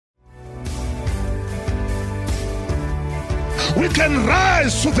We can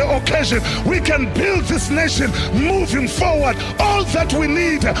rise to the occasion. We can build this nation moving forward. All that we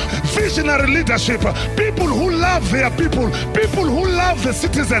need, visionary leadership, people who love their people who love the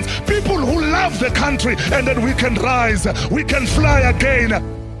citizens, people who love the country, and then we can rise, we can fly again.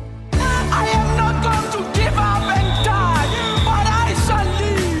 I am not going to give up and die, but I shall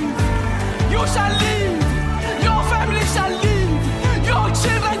live. You shall live. Your family shall live. Your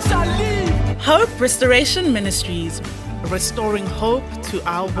children shall live. Hope Restoration Ministries, restoring hope to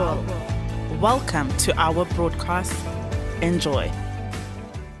our world. Welcome to our broadcast. Enjoy.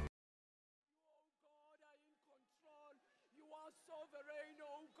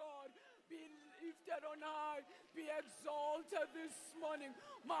 Be exalted this morning.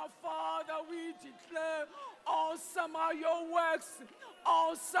 My Father, we declare, awesome are your works.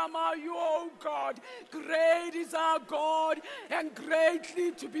 Awesome are you, O God. Great is our God and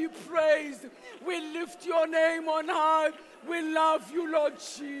greatly to be praised. We lift your name on high. We love you, Lord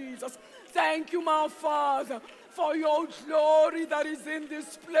Jesus. Thank you, my Father, for your glory that is in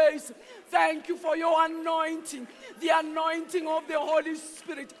this place. Thank you for your anointing, the anointing of the Holy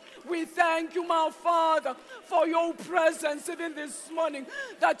Spirit. We thank you, my Father, for your presence even this morning,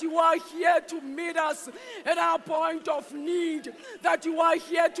 that you are here to meet us at our point of need, that you are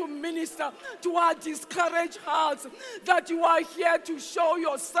here to minister to our discouraged hearts, that you are here to show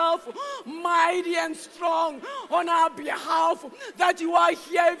yourself mighty and strong on our behalf, that you are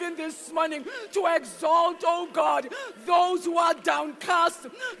here even this morning to exalt, oh God, those who are downcast,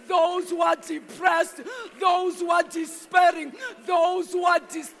 those who are depressed, those who are despairing, those who are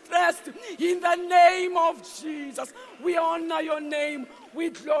distressed. In the name of Jesus, we honor your name, we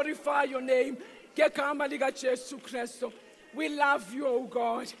glorify your name. We love you, oh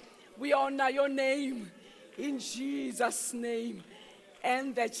God. We honor your name in Jesus' name.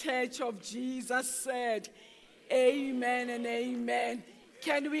 And the church of Jesus said, amen and amen.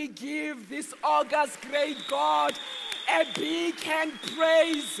 Can we give this August great God a big hand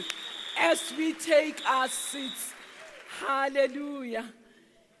praise as we take our seats? Hallelujah.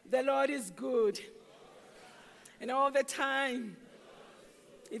 The Lord is good. And all the time,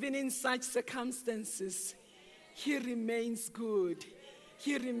 even in such circumstances, He remains good.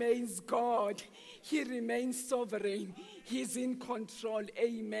 He remains God. He remains sovereign. He's in control.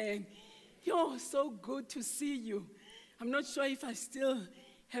 Amen. You're so good to see you. I'm not sure if I still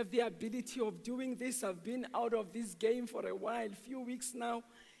have the ability of doing this. I've been out of this game for a while, few weeks now,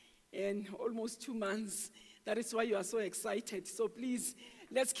 and almost 2 months. That is why you are so excited. So please,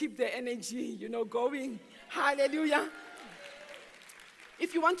 let's keep the energy, going. Hallelujah.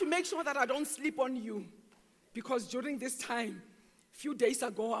 If you want to make sure that I don't sleep on you, because during this time, a few days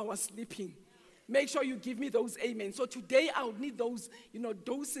ago, I was sleeping. Make sure you give me those amen. So today, I would need those,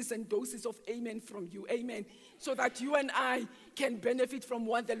 doses and doses of amen from you. Amen. So that you and I can benefit from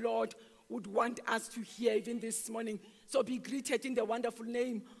what the Lord would want us to hear even this morning. So be greeted in the wonderful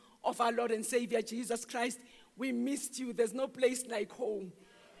name of our Lord and Savior, Jesus Christ. We missed you. There's no place like home.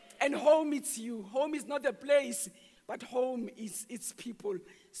 And home is you. Home is not a place, but home is its people.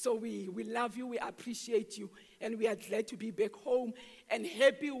 So we love you. We appreciate you. And we are glad to be back home. And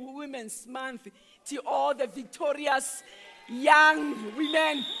happy Women's Month to all the victorious young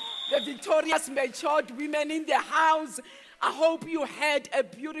women, the victorious matured women in the house. I hope you had a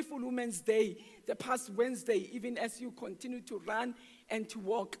beautiful Women's Day the past Wednesday, even as you continue to run and to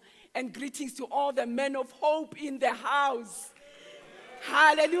walk. And greetings to all the men of hope in the house.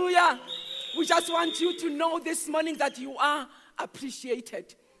 Hallelujah. We just want you to know this morning that you are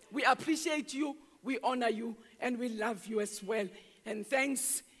appreciated. We appreciate you, we honor you, and we love you as well. And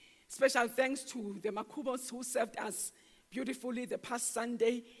special thanks to the Makubos who served us beautifully the past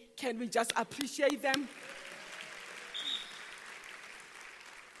Sunday. Can we just appreciate them?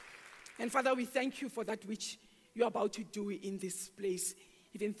 And Father, we thank you for that which you're about to do in this place,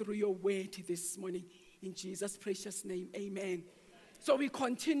 even through your word this morning. In Jesus' precious name, amen. So we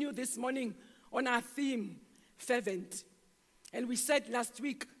continue this morning on our theme, fervent. And we said last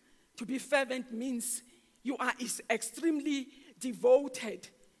week, to be fervent means you are extremely devoted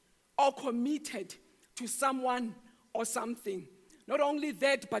or committed to someone or something. Not only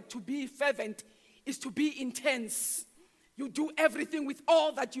that, but to be fervent is to be intense. You do everything with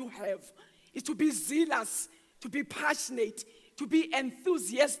all that you have. It's to be zealous, to be passionate, to be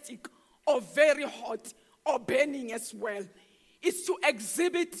enthusiastic, or very hot, or burning as well. It's to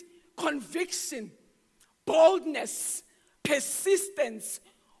exhibit conviction, boldness, persistence,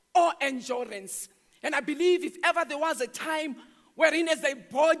 or endurance. And I believe if ever there was a time wherein as a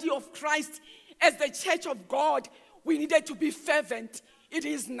body of Christ, as the church of God, we needed to be fervent, it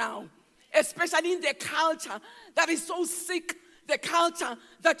is now. Especially in the culture that is so sick the culture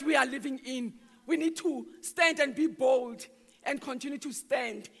that we are living in. We need to stand and be bold and continue to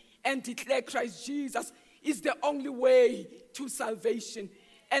stand and declare Christ Jesus is the only way to salvation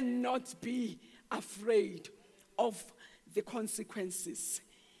and not be afraid of the consequences.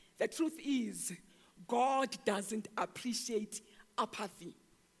 The truth is, God doesn't appreciate apathy.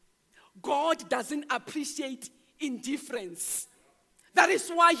 God doesn't appreciate indifference. That is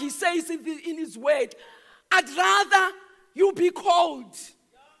why he says in his word, I'd rather you be cold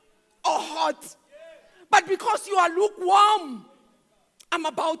or hot. But because you are lukewarm, I'm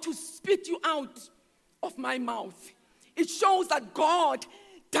about to spit you out of my mouth. It shows that God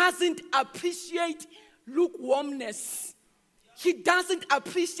doesn't appreciate lukewarmness. He doesn't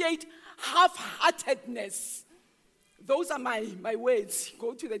appreciate half-heartedness. Those are my words.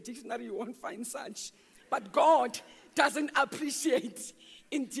 Go to the dictionary, you won't find such. But God doesn't appreciate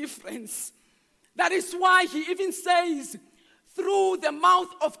indifference. That is why he even says, through the mouth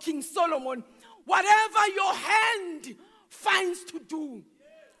of King Solomon, whatever your hand finds to do,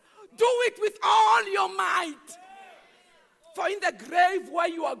 do it with all your might. For in the grave where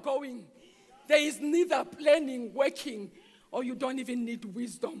you are going, there is neither planning, working, or you don't even need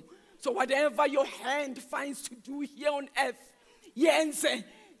wisdom. So whatever your hand finds to do here on earth, yenze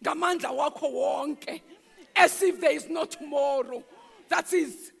ngamandla wakho wonke, as if there is no tomorrow. That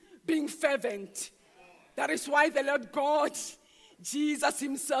is being fervent. That is why the Lord God, Jesus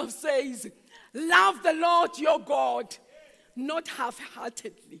himself says, love the Lord your God, not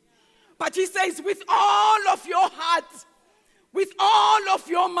half-heartedly. But he says, with all of your heart, with all of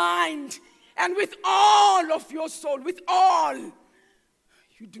your mind, and with all of your soul, with all.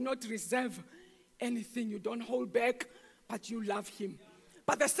 You do not reserve anything. You don't hold back, but you love him.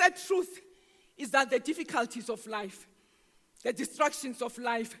 But the sad truth is that the difficulties of life, the distractions of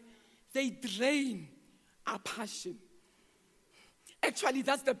life, they drain our passion. Actually,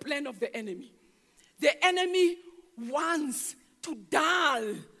 that's the plan of the enemy. The enemy wants to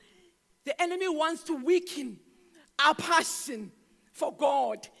dull. The enemy wants to weaken our passion for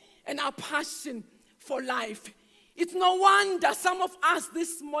God and our passion for life. It's no wonder some of us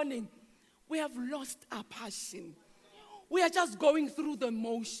this morning, we have lost our passion. We are just going through the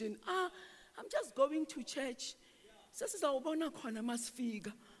motion. I'm just going to church.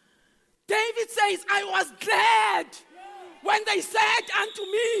 David says, I was glad when they said unto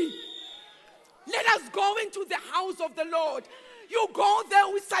me, let us go into the house of the Lord. You go there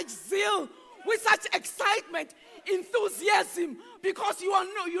with such zeal, with such excitement, enthusiasm, because you are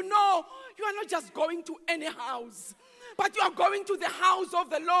not just going to any house, but you are going to the house of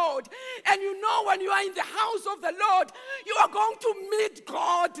the Lord. And you know when you are in the house of the Lord, you are going to meet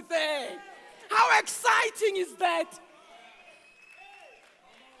God there. How exciting is that?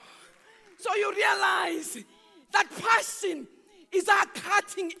 So you realize that passion is our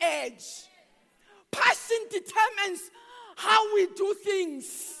cutting edge. Passion determines how we do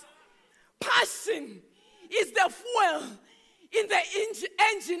things. Passion is the fuel in the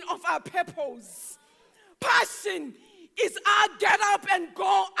engine of our purpose. Passion is our get up and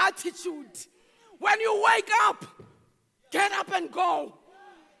go attitude. When you wake up, get up and go.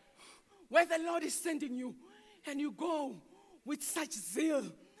 Where the Lord is sending you, and you go with such zeal.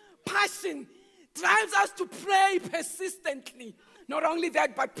 Passion drives us to pray persistently. Not only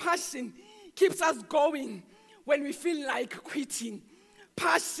that, but passion keeps us going when we feel like quitting.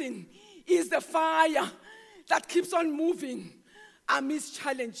 Passion is the fire that keeps on moving amidst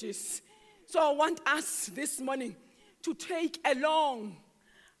challenges. So I want us this morning to take a long,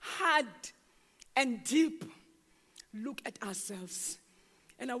 hard, and deep look at ourselves.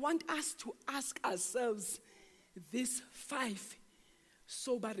 And I want us to ask ourselves these 5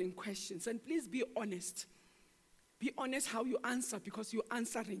 sobering questions. And please be honest. Be honest how you answer, because you're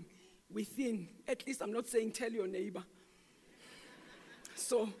answering within. At least I'm not saying tell your neighbor.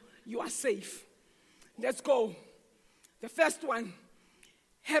 So you are safe. Let's go. The first one.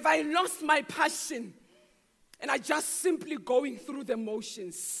 Have I lost my passion and I just simply going through the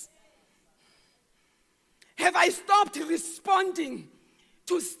motions? Have I stopped responding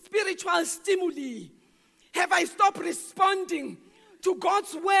to spiritual stimuli? Have I stopped responding to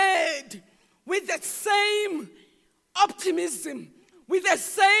God's word with the same optimism, with the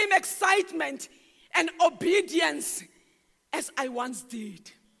same excitement and obedience as I once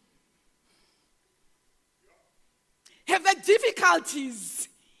did? Have the difficulties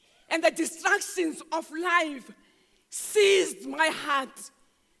and the distractions of life seized my heart,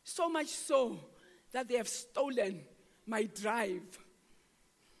 so much so that they have stolen my drive?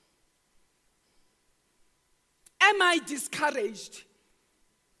 Am I discouraged?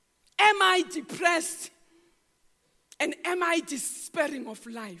 Am I depressed? And am I despairing of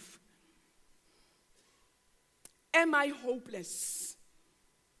life? Am I hopeless?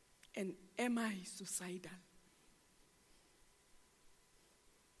 And am I suicidal?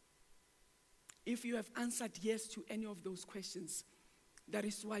 If you have answered yes to any of those questions, that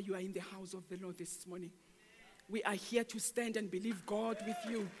is why you are in the house of the Lord this morning. We are here to stand and believe God with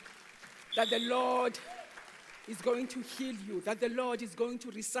you, that the Lord is going to heal you, that the Lord is going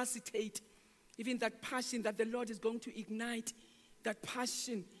to resuscitate even that passion, that the Lord is going to ignite that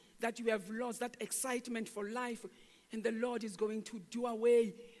passion that you have lost, that excitement for life, and the Lord is going to do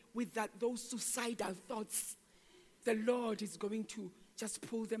away with those suicidal thoughts. The Lord is going to just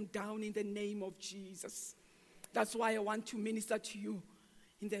pull them down in the name of Jesus. That's why I want to minister to you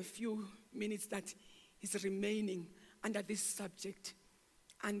in the few minutes that is remaining under this subject.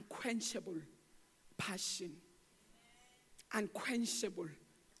 Unquenchable passion. Unquenchable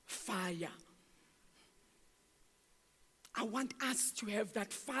fire. I want us to have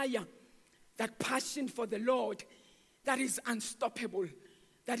that fire, that passion for the Lord that is unstoppable,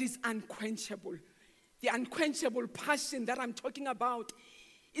 that is unquenchable. The unquenchable passion that I'm talking about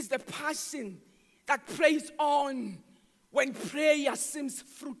is the passion that prays on when prayer seems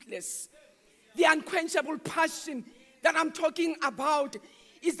fruitless. The unquenchable passion that I'm talking about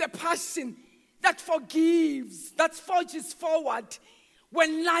is the passion that forgives, that forges forward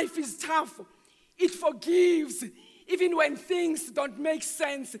when life is tough. It forgives even when things don't make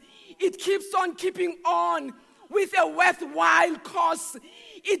sense. It keeps on keeping on with a worthwhile cause.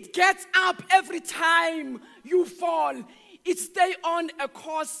 It gets up every time you fall. It stays on a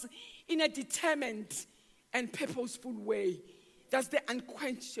course in a determined and purposeful way. That's the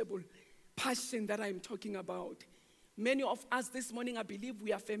unquenchable passion that I'm talking about. Many of us this morning, I believe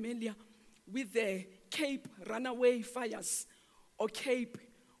we are familiar with the Cape runaway fires or Cape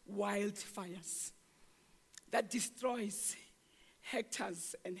wildfires that destroys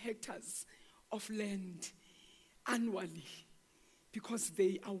hectares and hectares of land annually because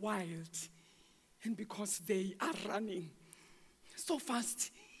they are wild and because they are running so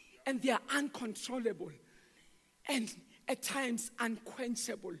fast and they are uncontrollable and at times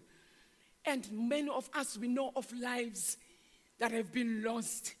unquenchable. And many of us, we know of lives that have been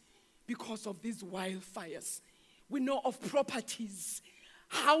lost because of these wildfires. We know of properties,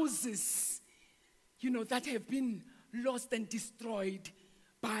 houses, that have been lost and destroyed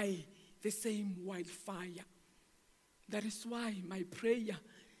by the same wildfire. That is why my prayer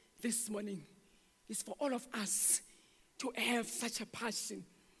this morning is for all of us to have such a passion,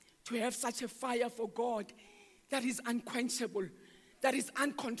 to have such a fire for God that is unquenchable, that is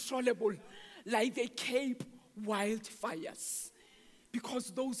uncontrollable, like the Cape wildfires.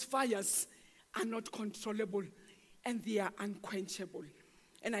 Because those fires are not controllable and they are unquenchable.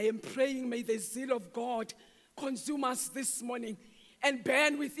 And I am praying, may the zeal of God consume us this morning and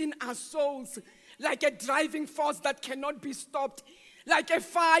burn within our souls like a driving force that cannot be stopped, like a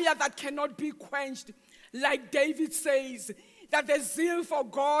fire that cannot be quenched. Like David says, that the zeal for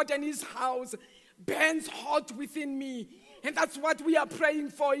God and his house burns hot within me. And that's what we are praying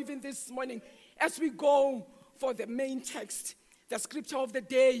for even this morning as we go for the main text, the scripture of the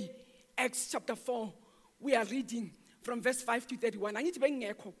day, Acts chapter 4. We are reading from verse 5 to 31. I need to bring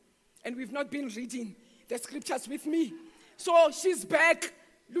echo, and we've not been reading the scriptures with me. So she's back.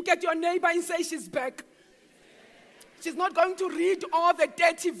 Look at your neighbor and say she's back. She's not going to read all the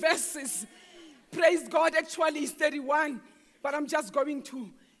dirty verses. Praise God, actually it's 31, but I'm just going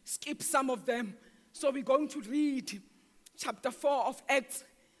to skip some of them. So we're going to read chapter 4 of Acts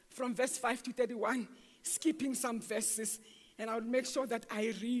from verse 5 to 31, skipping some verses, and I'll make sure that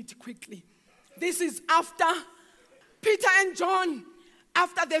I read quickly. This is after Peter and John,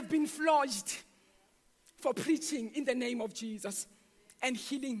 after they've been flogged for preaching in the name of Jesus and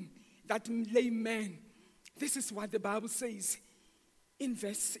healing that lame man. This is what the Bible says in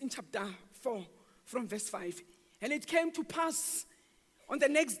chapter 4 from verse 5. And it came to pass on the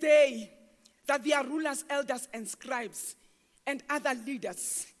next day that their rulers, elders, and scribes and other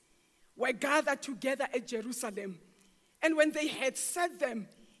leaders were gathered together at Jerusalem. And when they had set them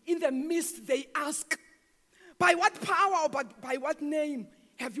in the midst, they asked, by what power or by what name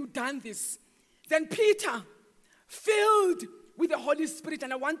have you done this? Then Peter, filled with the Holy Spirit,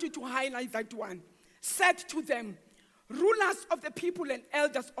 and I want you to highlight that one, said to them, rulers of the people and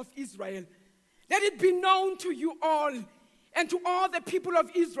elders of Israel, let it be known to you all and to all the people of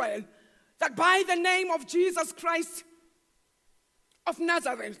Israel that by the name of Jesus Christ of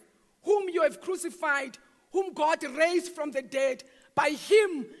Nazareth, whom you have crucified, whom God raised from the dead, by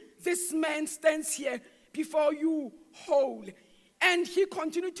him this man stands here before you whole. And he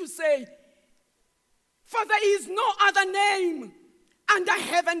continued to say, For there is no other name under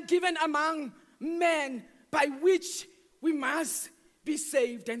heaven given among men by which we must be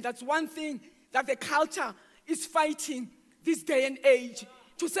saved. And that's one thing that the culture is fighting this day and age.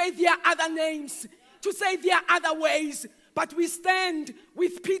 To say there are other names, to say there are other ways. But we stand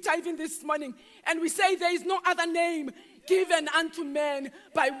with Peter even this morning and we say there is no other name given unto men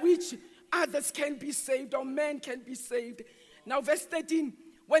by which others can be saved or men can be saved. Now verse 13,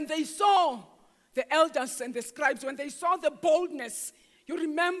 when they saw the elders and the scribes, when they saw the boldness, you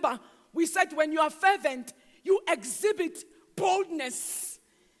remember we said when you are fervent, you exhibit boldness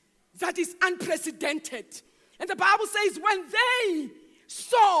that is unprecedented. And the Bible says when they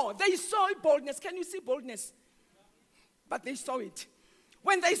saw boldness. Can you see boldness? But they saw it.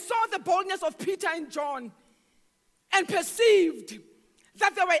 When they saw the boldness of Peter and John and perceived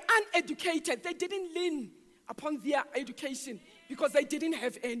that they were uneducated, they didn't lean upon their education because they didn't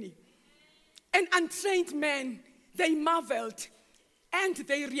have any. And untrained men, they marveled and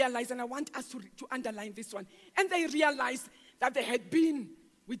they realized, and I want us to underline this one, and they realized that they had been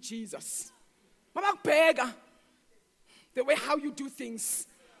with Jesus. The way how you do things.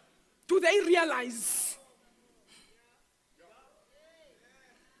 Do they realize?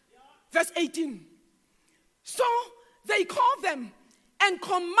 Verse 18. So they called them and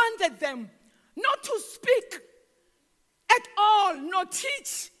commanded them not to speak at all, nor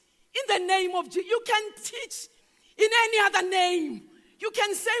teach in the name of Jesus. You can teach in any other name. You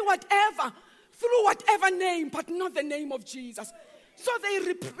can say whatever, through whatever name, but not the name of Jesus. So they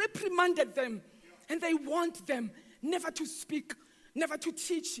reprimanded them and they warned them never to speak, never to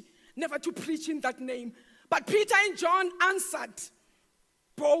teach, never to preach in that name. But Peter and John answered,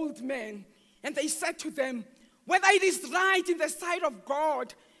 bold men, and they said to them, whether it is right in the sight of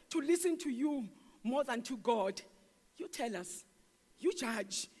God to listen to you more than to God, you tell us, you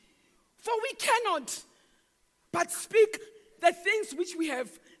judge. For we cannot but speak the things which we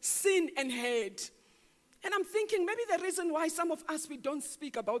have seen and heard. And I'm thinking maybe the reason why some of us, we don't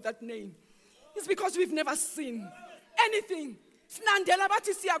speak about that name is because we've never seen anything.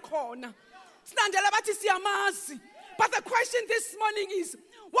 But the question this morning is,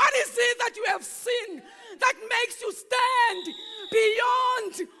 what is it that you have seen that makes you stand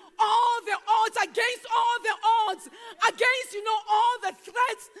beyond all the odds, against all the odds, against, all the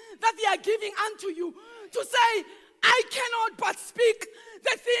threats that they are giving unto you, to say, I cannot but speak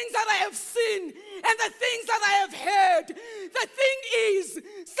the things that I have seen and the things that I have heard. The thing is,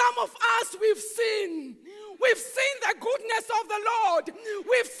 some of us, we've seen the goodness of the Lord.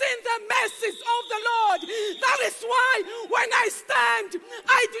 We've seen the mercies of the Lord. That is why when I stand,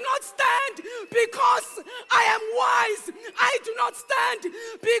 I do not stand because I am wise. I do not stand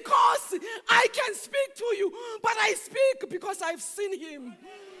because I can speak to you, but I speak because I've seen him.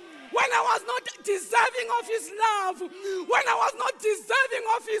 When I was not deserving of his love, when I was not deserving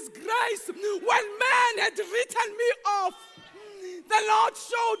of his grace, when man had written me off, the Lord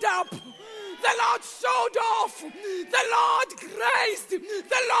showed up. The Lord showed off. The Lord graced.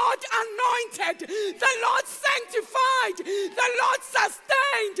 The Lord anointed. The Lord sanctified. The Lord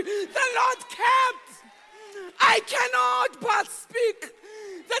sustained. The Lord kept. I cannot but speak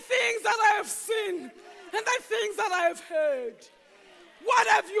the things that I have seen and the things that I have heard. What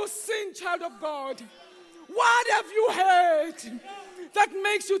have you seen, child of God? What have you heard that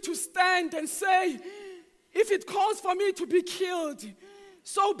makes you to stand and say, if it calls for me to be killed,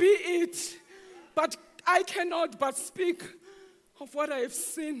 so be it. But I cannot but speak of what I have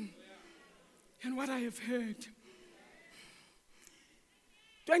seen and what I have heard.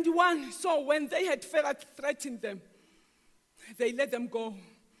 21, so when they had further threatened them, they let them go.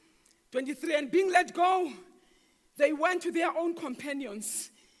 23, and being let go, they went to their own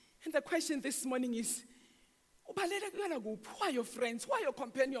companions. And the question this morning is, who are your friends? Who are your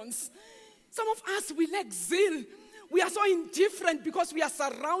companions? Some of us, we lack zeal. We are so indifferent because we are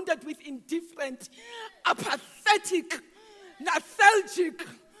surrounded with indifferent, apathetic, lethargic,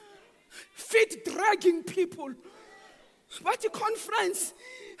 feet-dragging people. But the conference,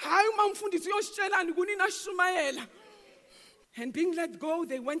 and being let go,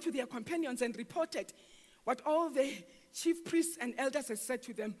 they went to their companions and reported what all the chief priests and elders had said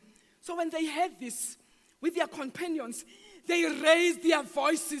to them. So when they heard this with their companions, they raised their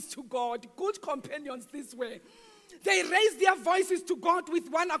voices to God. Good companions this way. They raised their voices to God with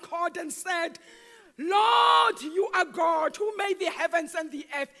one accord and said, Lord, you are God who made the heavens and the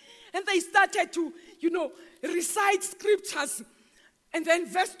earth. And they started to, recite scriptures. And then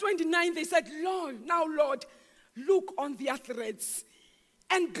verse 29, they said, Lord, now Lord, look on their threats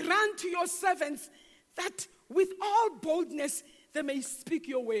and grant to your servants that with all boldness they may speak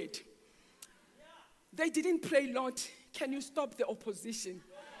your word. They didn't pray, Lord, can you stop the opposition?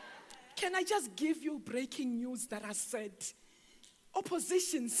 Can I just give you breaking news that I said?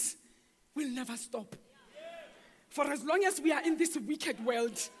 Oppositions will never stop. For as long as we are in this wicked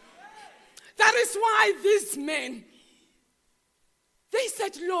world. That is why these men, they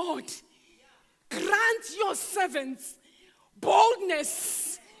said, Lord, grant your servants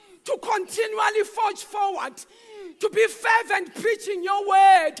boldness to continually forge forward, to be fervent preaching your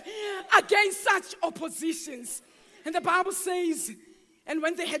word against such oppositions. And the Bible says, and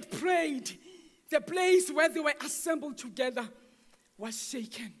when they had prayed, the place where they were assembled together was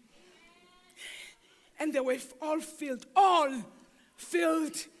shaken. And they were all filled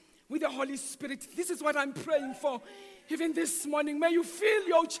with the Holy Spirit. This is what I'm praying for. Even this morning, may you fill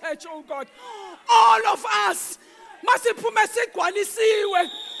your church, oh God. All of us.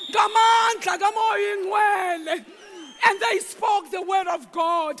 And they spoke the word of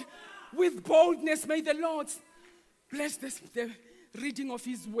God with boldness. May the Lord bless the reading of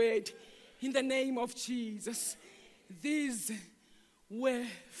his word in the name of Jesus. These were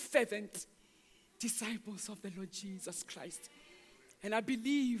fervent disciples of the Lord Jesus Christ. And I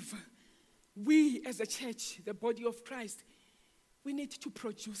believe we as a church, the body of Christ, we need to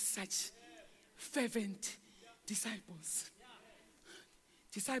produce such fervent disciples.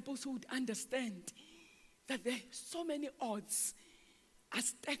 Disciples who would understand that there are so many odds are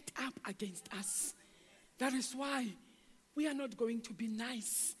stacked up against us. That is why we are not going to be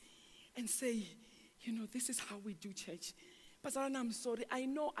nice and say, this is how we do church. Pastor Anna, I'm sorry. I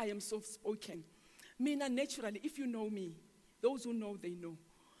know I am soft-spoken. Mina, naturally, if you know me, those who know, they know.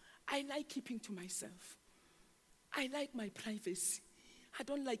 I like keeping to myself. I like my privacy. I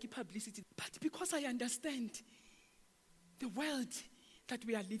don't like publicity. But because I understand the world that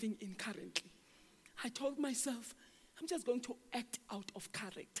we are living in currently, I told myself, I'm just going to act out of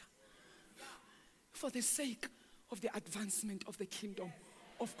character for the sake of the advancement of the kingdom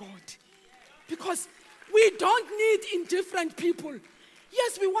of God. Because we don't need indifferent people.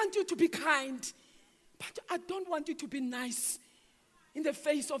 Yes, we want you to be kind, but I don't want you to be nice in the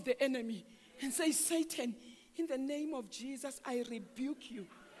face of the enemy and say, Satan, in the name of Jesus, I rebuke you.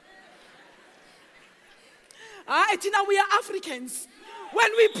 Etina, we are Africans.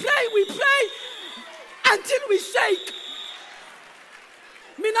 When we pray until we shake.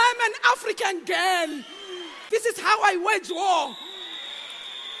 I'm an African girl. This is how I wage war.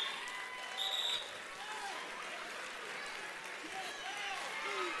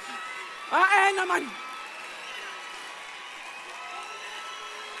 Man.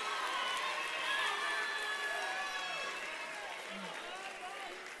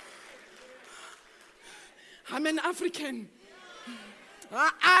 I'm an African.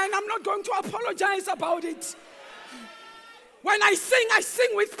 And I'm not going to apologize about it. When I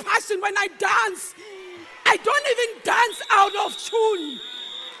sing with passion. When I dance, I don't even dance out of tune.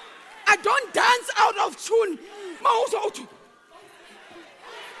 I don't dance out of tune.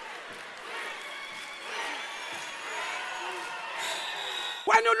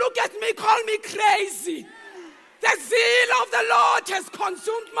 When you look at me, call me crazy. The zeal of the Lord has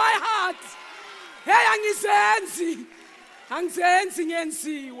consumed my heart. Hey, angizenzi.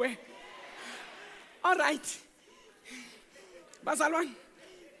 All right. Bazalwan,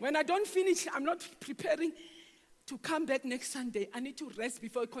 when I don't finish, I'm not preparing to come back next Sunday. I need to rest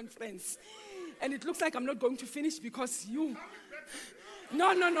before a conference. And it looks like I'm not going to finish because you...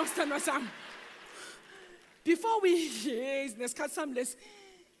 No, Sam. Before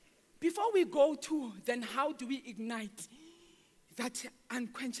we go to then how do we ignite that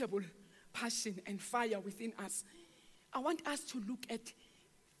unquenchable passion and fire within us, I want us to look at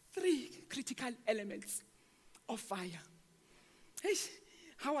 3 critical elements of fire. Hey,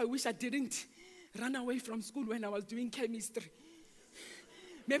 how I wish I didn't run away from school when I was doing chemistry.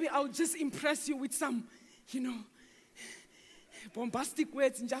 Maybe I'll just impress you with some, bombastic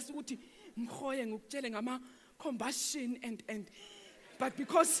words and just combustion but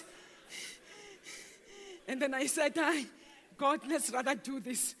because, and then I said, God, let's rather do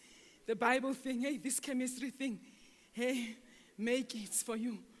this. The Bible thing, hey, this chemistry thing, hey, make it for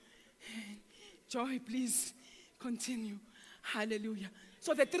you. Joy, please continue. Hallelujah.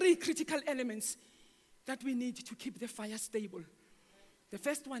 So the 3 critical elements that we need to keep the fire stable. The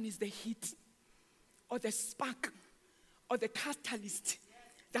first one is the heat, or the spark, or the catalyst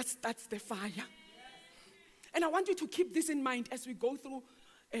that starts the fire. And I want you to keep this in mind as we go through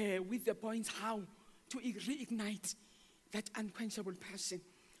with the points how to reignite that unquenchable passion.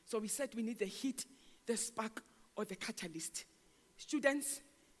 So we said we need the heat, the spark, or the catalyst. Students,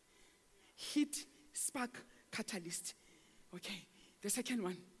 heat, spark, catalyst. Okay, the second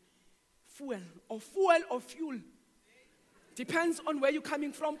one, fuel or fuel. Depends on where you're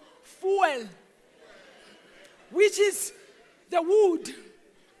coming from. Fuel, which is the wood,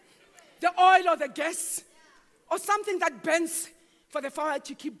 the oil or the gas, or something that burns for the fire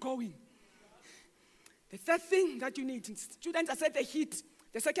to keep going. The third thing that you need, students, I said the heat.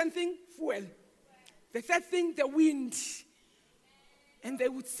 The second thing, fuel. The third thing, the wind. And they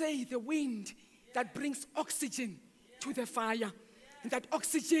would say the wind that brings oxygen to the fire. And that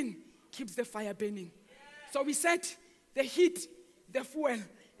oxygen keeps the fire burning. So we said the heat, the fuel,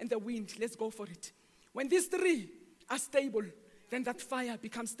 and the wind. Let's go for it. When these three are stable, then that fire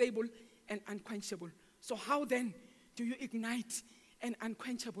becomes stable and unquenchable. So how then do you ignite an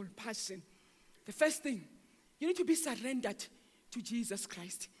unquenchable passion? The first thing, you need to be surrendered to Jesus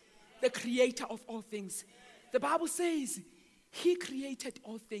Christ, the creator of all things. The Bible says he created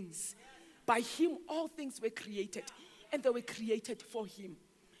all things. By him, all things were created, and they were created for him.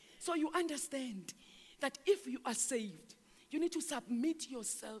 So you understand that if you are saved, you need to submit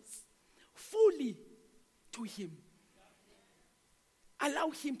yourselves fully to him.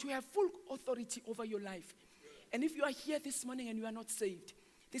 Allow him to have full authority over your life. And if you are here this morning and you are not saved,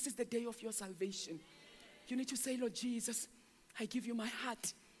 this is the day of your salvation. You need to say, Lord Jesus, I give you my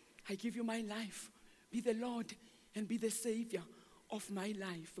heart. I give you my life. Be the Lord and be the Savior of my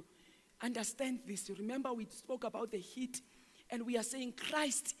life. Understand this. Remember, we spoke about the heat, and we are saying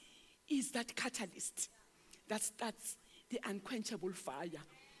Christ is that catalyst that starts the unquenchable fire.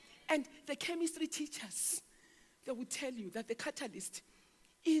 And the chemistry teachers, they will tell you that the catalyst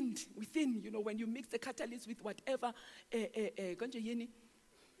within, when you mix the catalyst with whatever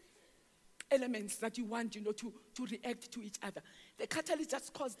elements that you want, to react to each other. The catalyst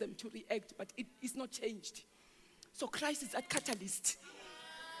just causes them to react, but it is not changed. So Christ is that catalyst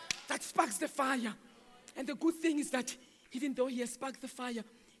that sparks the fire. And the good thing is that even though he has sparked the fire,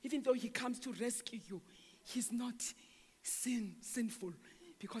 even though he comes to rescue you, he's not sinful,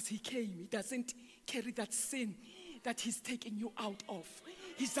 because he came. He doesn't carry that sin that he's taking you out of.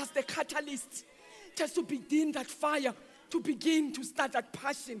 He's just the catalyst, just to begin that fire, to begin to start that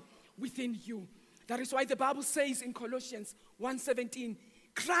passion within you. That is why the Bible says in Colossians 1:17,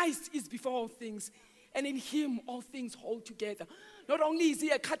 Christ is before all things, and in him all things hold together. Not only is he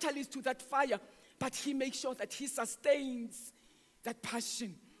a catalyst to that fire, but he makes sure that he sustains that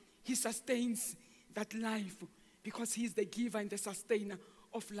passion. He sustains that life, because he is the giver and the sustainer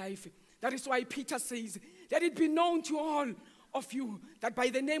of life. That is why Peter says, let it be known to all of you that by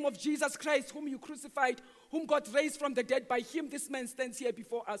the name of Jesus Christ, whom you crucified, whom God raised from the dead, by him this man stands here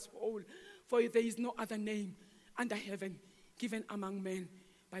before us whole. For there is no other name under heaven given among men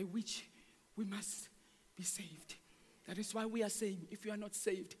by which we must be saved. That is why we are saying, if you are not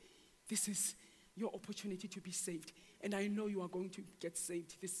saved, this is your opportunity to be saved. And I know you are going to get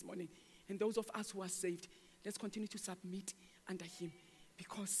saved this morning. And those of us who are saved, let's continue to submit under him,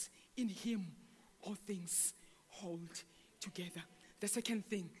 because in him all things hold together. The second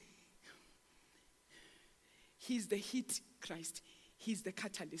thing, he's the heat, Christ. He's the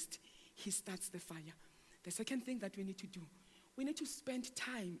catalyst. He starts the fire. The second thing that we need to do, we need to spend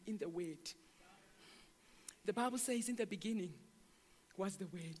time in the Word. The Bible says in the beginning was the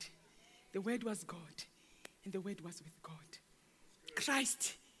Word. The Word was God, and the Word was with God.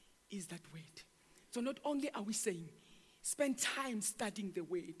 Christ is that Word. So not only are we saying, spend time studying the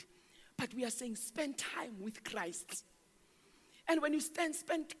Word, but we are saying, spend time with Christ. And when you spend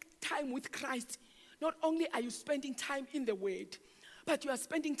time with Christ, not only are you spending time in the Word, but you are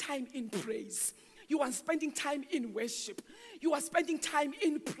spending time in praise. You are spending time in worship. You are spending time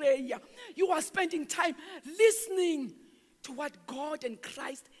in prayer. You are spending time listening to what God and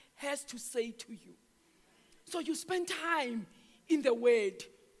Christ has to say to you. So you spend time in the Word,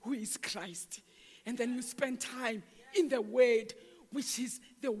 who is Christ. And then you spend time in the Word, which is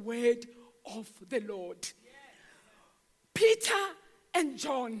the Word of the Lord. Peter and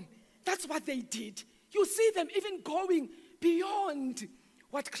John, that's what they did. You see them even going beyond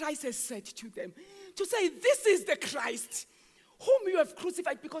what Christ has said to them. To say, this is the Christ whom you have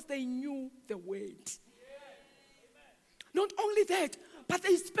crucified, because they knew the Word. Not only that, but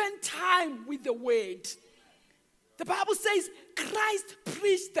they spent time with the Word. The Bible says Christ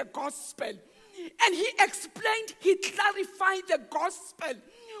preached the gospel, and he explained, he clarified the gospel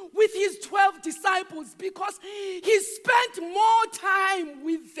with his 12 disciples, because he spent more time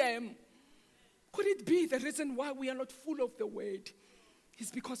with them. Could it be the reason why we are not full of the Word?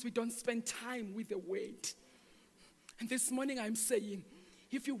 It's because we don't spend time with the Word. And this morning I'm saying,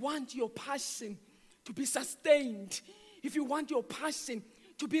 if you want your passion to be sustained, if you want your passion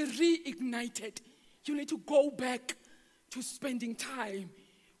to be reignited, you need to go back to spending time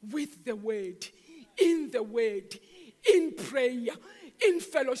with the word, in prayer, in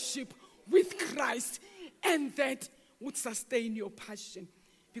fellowship with Christ, and that would sustain your passion.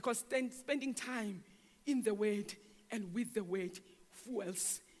 Because then spending time in the word and with the word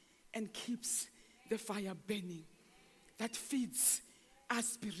fuels and keeps the fire burning. That feeds our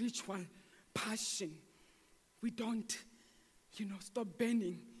spiritual passion. We don't, stop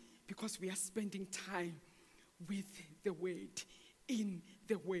burning because we are spending time with the word, in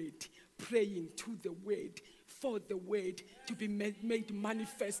the word, praying to the word, for the word to be made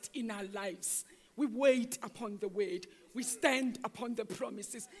manifest in our lives. We wait upon the word. We stand upon the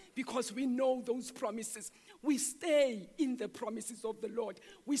promises because we know those promises. We stay in the promises of the Lord.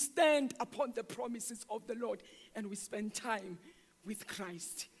 We stand upon the promises of the Lord, and we spend time with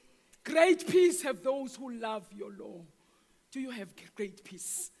Christ. Great peace have those who love your law. Do you have great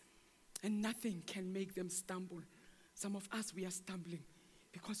peace? And nothing can make them stumble. Some of us, we are stumbling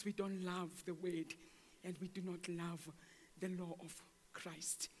because we don't love the word and we do not love the law of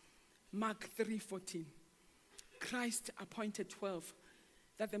Christ. Mark 3:14. Christ appointed 12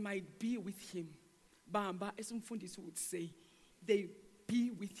 that they might be with him. Bamba, as umfundisi would say, they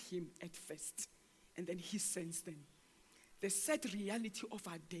be with him at first, and then he sends them. The sad reality of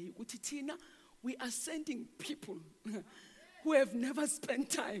our day, Utitina, we are sending people who have never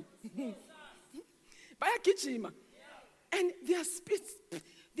spent time. Bayagijima. And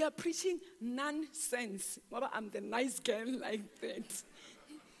they are preaching nonsense. I'm the nice girl like that.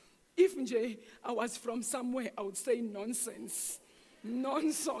 If I was from somewhere, I would say nonsense.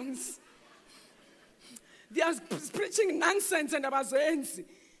 Nonsense. They are preaching nonsense and abazenzi.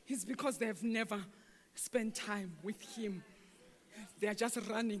 It's because they have never spent time with him. They are just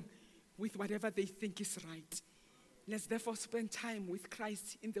running with whatever they think is right. Let's therefore spend time with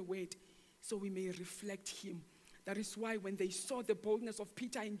Christ in the word so we may reflect him. That is why when they saw the boldness of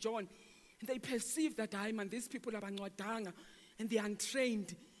Peter and John, and they perceived that, these people are banwadanga and they are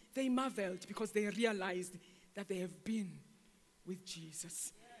untrained, they marveled because they realized that they have been with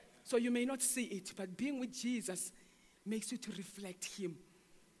Jesus. So you may not see it, but being with Jesus makes you to reflect him,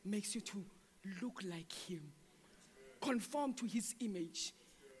 makes you to look like him, conform to his image,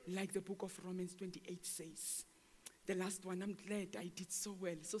 like the book of Romans 28 says. The last one, I'm glad I did so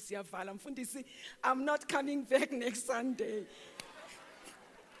well. So siyavala mfundisi, I'm not coming back next Sunday.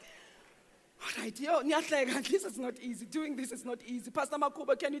 All right, this is not easy. Doing this is not easy. Pastor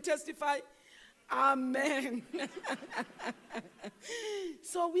Makuba, can you testify? Amen.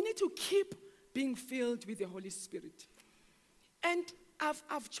 So we need to keep being filled with the Holy Spirit. And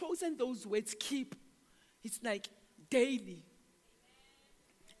I've chosen those words, keep. It's like daily.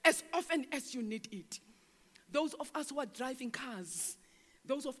 As often as you need it. Those of us who are driving cars,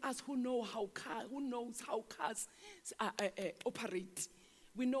 those of us who knows how cars operate,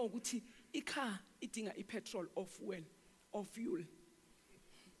 we know that a car eating a petrol or fuel.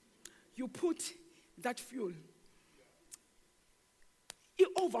 You put that fuel, it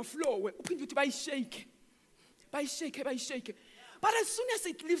overflow. You buy shake. But as soon as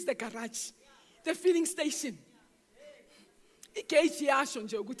it leaves the garage, the filling station, it gets yashon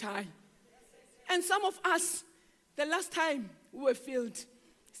jogutai. And some of us, the last time we were filled,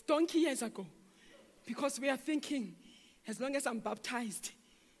 it's 20 years ago, because we are thinking, as long as I'm baptized,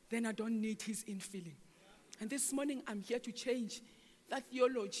 then I don't need his infilling. And this morning, I'm here to change that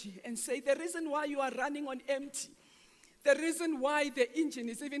theology and say the reason why you are running on empty, the reason why the engine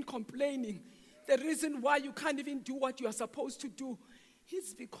is even complaining, the reason why you can't even do what you are supposed to do,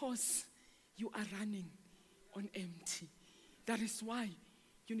 is because you are running on empty. That is why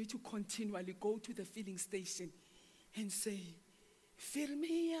you need to continually go to the filling station and say, fill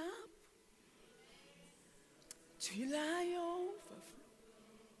me up till I overflow.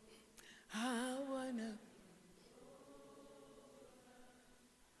 I wanna.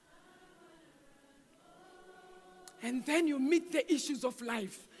 And then you meet the issues of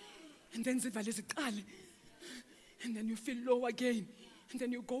life. And then and then you feel low again. And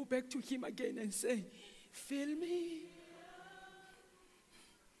then you go back to him again and say, fill me.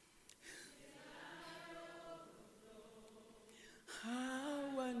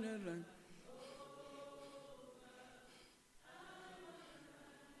 I wanna run.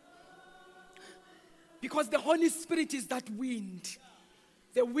 Because the Holy Spirit is that wind.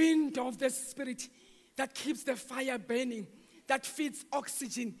 The wind of the Spirit that keeps the fire burning, that feeds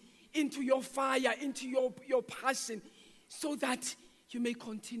oxygen into your fire, into your passion, so that you may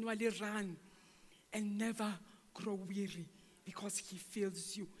continually run and never grow weary, because he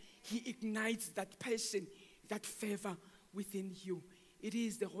fills you. He ignites that passion, that fervor within you. It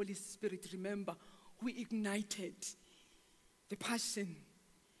is the Holy Spirit, remember, who ignited the passion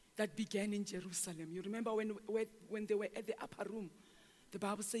that began in Jerusalem. You remember when they were at the upper room, the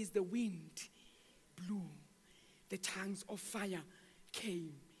Bible says the wind blew, the tongues of fire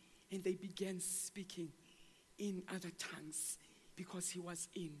came, and they began speaking in other tongues because he was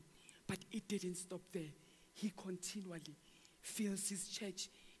in. But it didn't stop there. He continually fills his church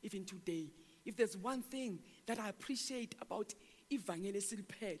even today. If there's one thing that I appreciate about Evangelism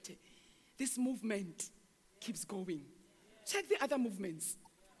Pete, this movement keeps going. Check the other movements.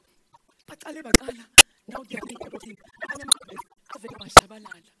 Now they are thinking,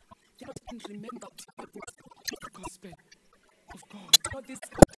 they don't remember the gospel of God. But this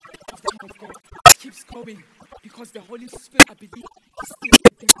of God keeps going because the Holy Spirit, I believe, is still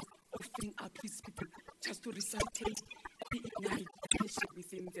offering up his people just to resuscitate, reignite passion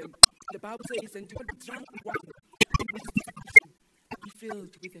within them. The Bible says, and don't be drunk with wine, be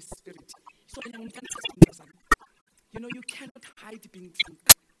filled with the Spirit. So you know, you cannot hide being drunk.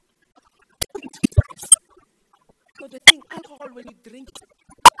 So the thing, alcohol, when you drink,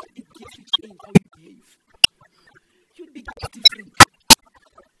 it gives you change how you behave. You'll be different.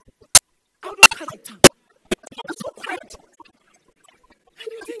 Out of character. You're so quiet. And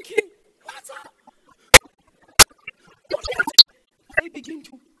you're thinking, what's up? They begin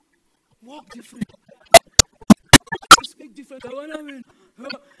to walk different. To speak different. And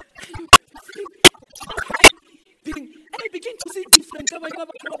they begin to see different.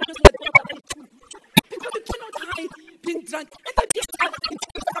 Because you cannot hide being drunk. And they just have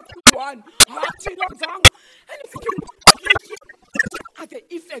one. And if you are the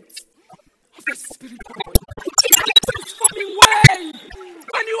effects of the Spirit of God. It's coming way.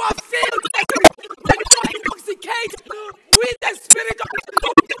 When you are filled, when you are intoxicated with the Spirit of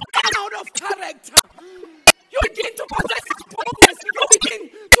God and out of character, you begin to possess boldness. You begin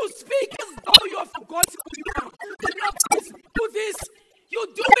to speak as though you have forgotten who you are. The Lord says, do this. You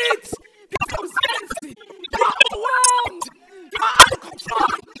do it. Becomes fancy. You are overwhelmed. You are out of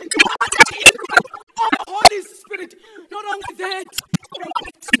control. You are under the influence of the Holy Spirit. Not only that,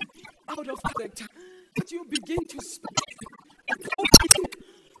 out of character, but you begin to speak.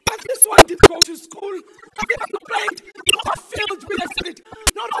 But this one did go to school. I never complained. You are filled with the Spirit.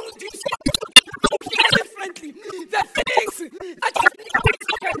 Not only do you speak differently, the things that you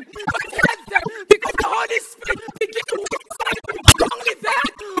have but let them, because the Holy Spirit begins to work inside you. Not only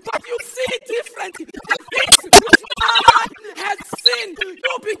that, but you see it differently. The things which man has seen,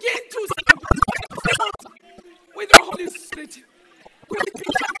 you begin to see with the Holy Spirit.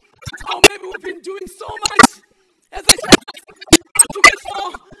 Oh, maybe we've been doing so much as a church to make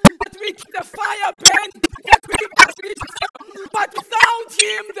sure that we keep the fire burn, that we keep the Spirit. But without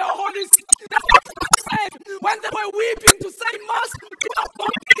him, the Holy Spirit, that's what he said when they were weeping to say, Mass, you have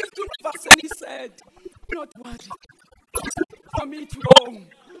not been to us. And he said, not worry for me to go.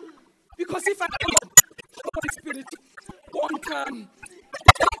 Because if I go, the Holy Spirit won't come.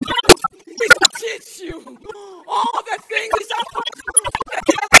 He will teach you all the things he shall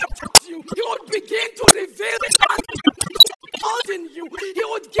teach you. He would begin to reveal it in you. He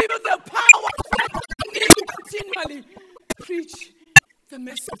would give you the power to continually preach the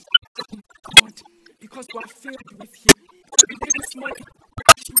message of God because you are filled with him. This morning,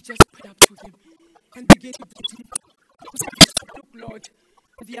 you just pray up to him and begin to believe. Look, Lord,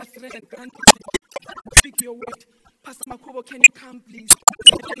 the threat and grant speak your word. Pastor Makobo, can you come, please?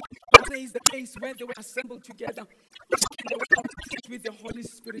 Praise the place where they were assembled together. They were with the Holy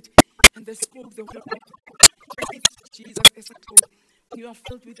Spirit and they spoke the word of God. Jesus is a tool. When you are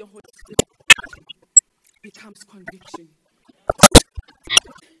filled with the Holy Spirit, it becomes conviction.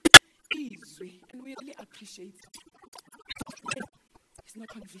 Easy. And we really appreciate it. It's not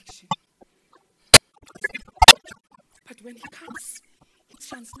conviction. But when he comes, he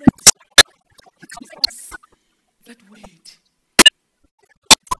translates. He gives us that word.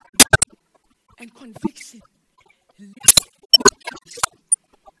 And conviction leads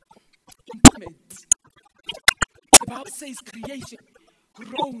implement. The Bible says creation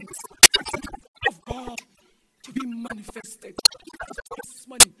groans of God to be manifested. This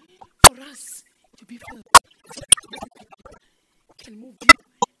morning, for us to be filled, can move deep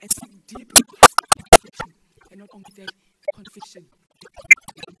and sink deep into conviction. And not only that, conviction.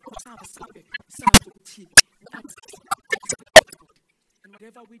 And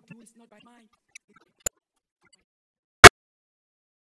whatever we do is not by mind.